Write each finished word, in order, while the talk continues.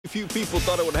few people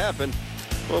thought it would happen.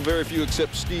 Well, very few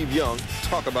except Steve Young.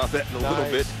 Talk about that in a little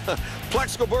bit.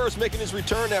 Plaxico Burress making his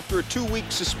return after a 2-week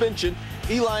suspension.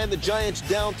 Eli and the Giants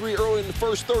down 3 early in the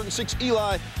first, 3rd and 6.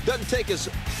 Eli doesn't take his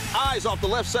eyes off the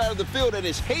left side of the field and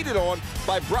is hated on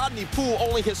by Brodney Poole,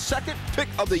 only his 2nd pick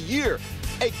of the year.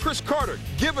 Hey, Chris Carter,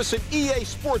 give us an EA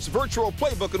Sports virtual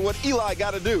playbook and what Eli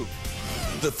got to do.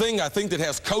 The thing I think that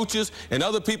has coaches and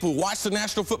other people who watch the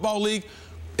National Football League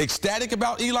ecstatic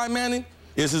about Eli Manning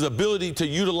is his ability to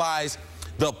utilize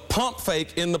the pump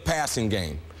fake in the passing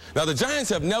game. Now, the Giants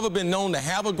have never been known to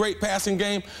have a great passing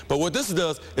game, but what this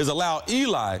does is allow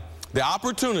Eli the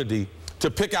opportunity to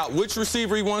pick out which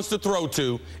receiver he wants to throw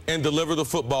to and deliver the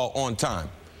football on time.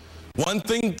 One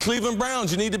thing, Cleveland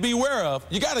Browns, you need to be aware of,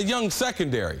 you got a young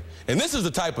secondary, and this is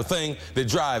the type of thing that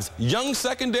drives young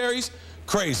secondaries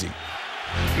crazy.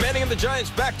 Manning and the Giants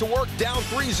back to work, down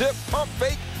 3-zip, pump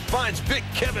fake, finds big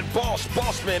Kevin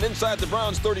Bossman inside the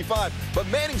Browns 35. But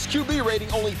Manning's QB rating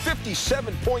only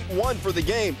 57.1 for the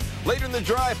game. Later in the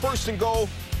drive, 1st and goal,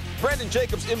 Brandon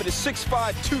Jacobs in at 6'5",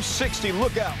 260.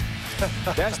 Look out.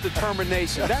 That's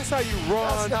determination. That's how you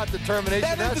run. That's not determination.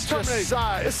 That's determination. Just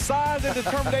size. It's size and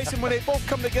determination. When they both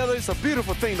come together, it's a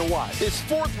beautiful thing to watch. His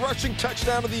 4th rushing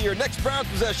touchdown of the year. Next Browns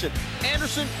possession.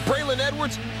 Anderson, Braylon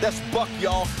Edwards. That's Buck,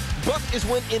 y'all. Buck is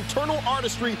when internal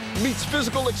artistry meets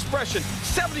physical expression.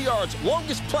 70 yards,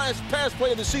 longest pass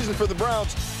play of the season for the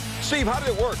Browns. Steve, how did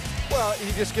it work? Well,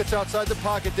 he just gets outside the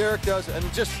pocket, Derek does,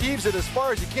 and just heaves it as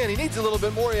far as he can. He needs a little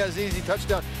bit more. He has an easy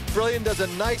touchdown. Brilliant does a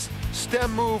nice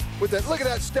stem move with that. Look at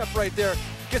that step right there.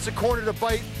 Gets a corner to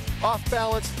bite, off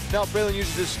balance. Now Braylon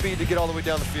uses his speed to get all the way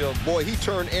down the field. Boy, he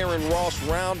turned Aaron Ross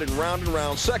round and round and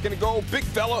round. 2nd to go, big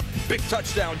fella, big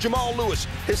touchdown. Jamal Lewis,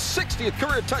 his 60th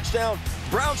career touchdown.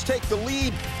 Browns take the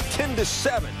lead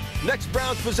 10-7. Next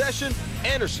Browns possession,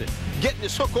 Anderson getting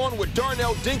his hook on with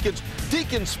Darnell Dinkins.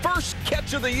 Dinkins' first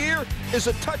catch of the year is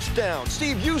a touchdown.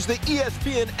 Steve, use the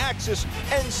ESPN axis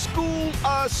and school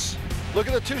us. Look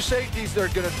at the 2 safeties. They're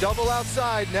going to double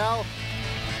outside. Now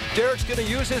Derek's going to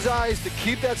use his eyes to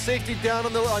keep that safety down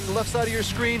on the left side of your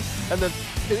screen, and the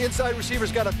inside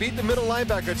receiver's got to beat the middle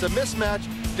linebacker. It's a mismatch.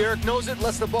 Derek knows it,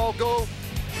 lets the ball go.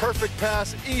 Perfect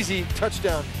pass, easy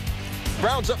touchdown.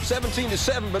 Browns up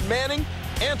 17-7, but Manning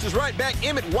answers right back.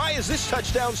 Emmett, why is this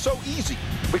touchdown so easy?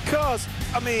 Because,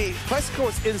 I mean, Plaxico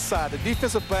is inside. The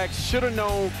defensive back should have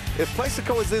known if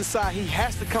Plaxico is inside, he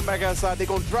has to come back outside. They're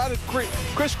going to try to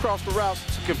crisscross the routes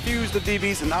to confuse the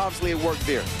DBs, and obviously it worked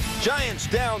there. Giants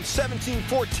down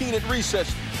 17-14 at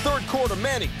recess. 3rd quarter,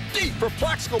 Manning deep for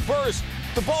Plaxico Burress.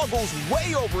 The ball goes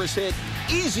way over his head.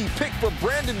 Easy pick for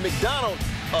Brandon McDonald.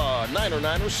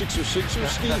 9-9er, 6-6er.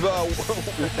 Steve,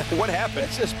 what happened?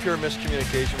 It's just pure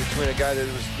miscommunication between a guy that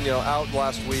was, out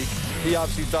last week. He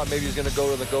obviously thought maybe he was going to go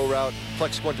to the go route.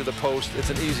 Plex went to the post. It's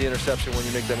an easy interception when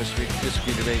you make that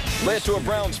miscommunication. Led to a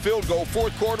Browns field goal.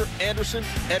 4th quarter, Anderson,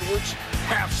 Edwards,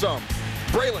 half some.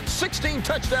 Braylon, 16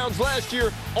 touchdowns last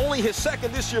year, only his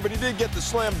 2nd this year, but he did get the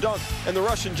slam dunk, and the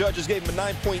Russian judges gave him a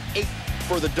 9.8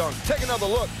 for the dunk. Take another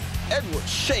look. Edwards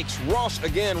shakes Ross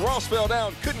again. Ross fell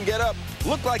down, couldn't get up.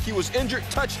 Looked like he was injured.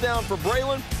 Touchdown for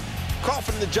Braylon.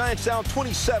 Coffin and the Giants down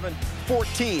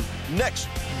 27-14. Next,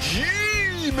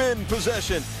 G-men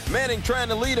possession. Manning trying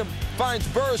to lead him. Finds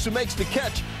Burress, who makes the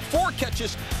catch. 4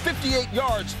 catches, 58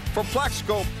 yards for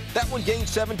Plaxico. That one gained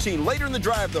 17. Later in the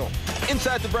drive, though,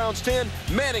 inside the Browns 10,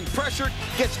 Manning pressured,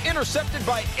 gets intercepted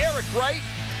by Eric Wright.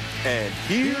 And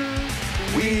here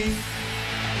we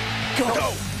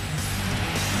go.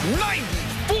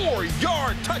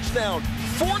 94-yard touchdown.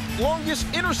 4th longest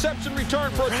interception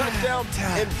return for a touchdown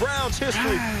in Browns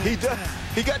history.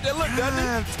 He got that look,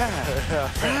 doesn't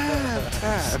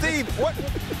he? Steve, what?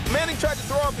 Manning tried to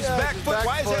throw off his back foot.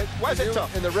 Why is that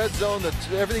tough? In the red zone,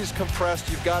 everything's compressed.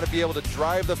 You've got to be able to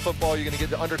drive the football. You're going to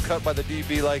get undercut by the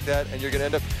DB like that, and you're going to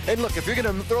end up. And look, if you're going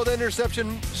to throw the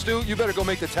interception, Stu, you better go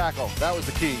make the tackle. That was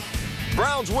the key.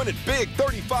 Browns win it big,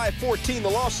 35-14. The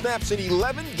loss snaps an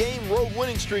 11-game road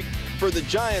winning streak for the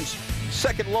Giants,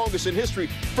 2nd longest in history.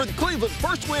 For the Cleveland,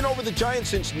 1st win over the Giants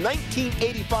since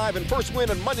 1985 and 1st win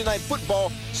on Monday Night Football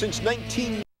since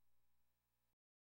 19...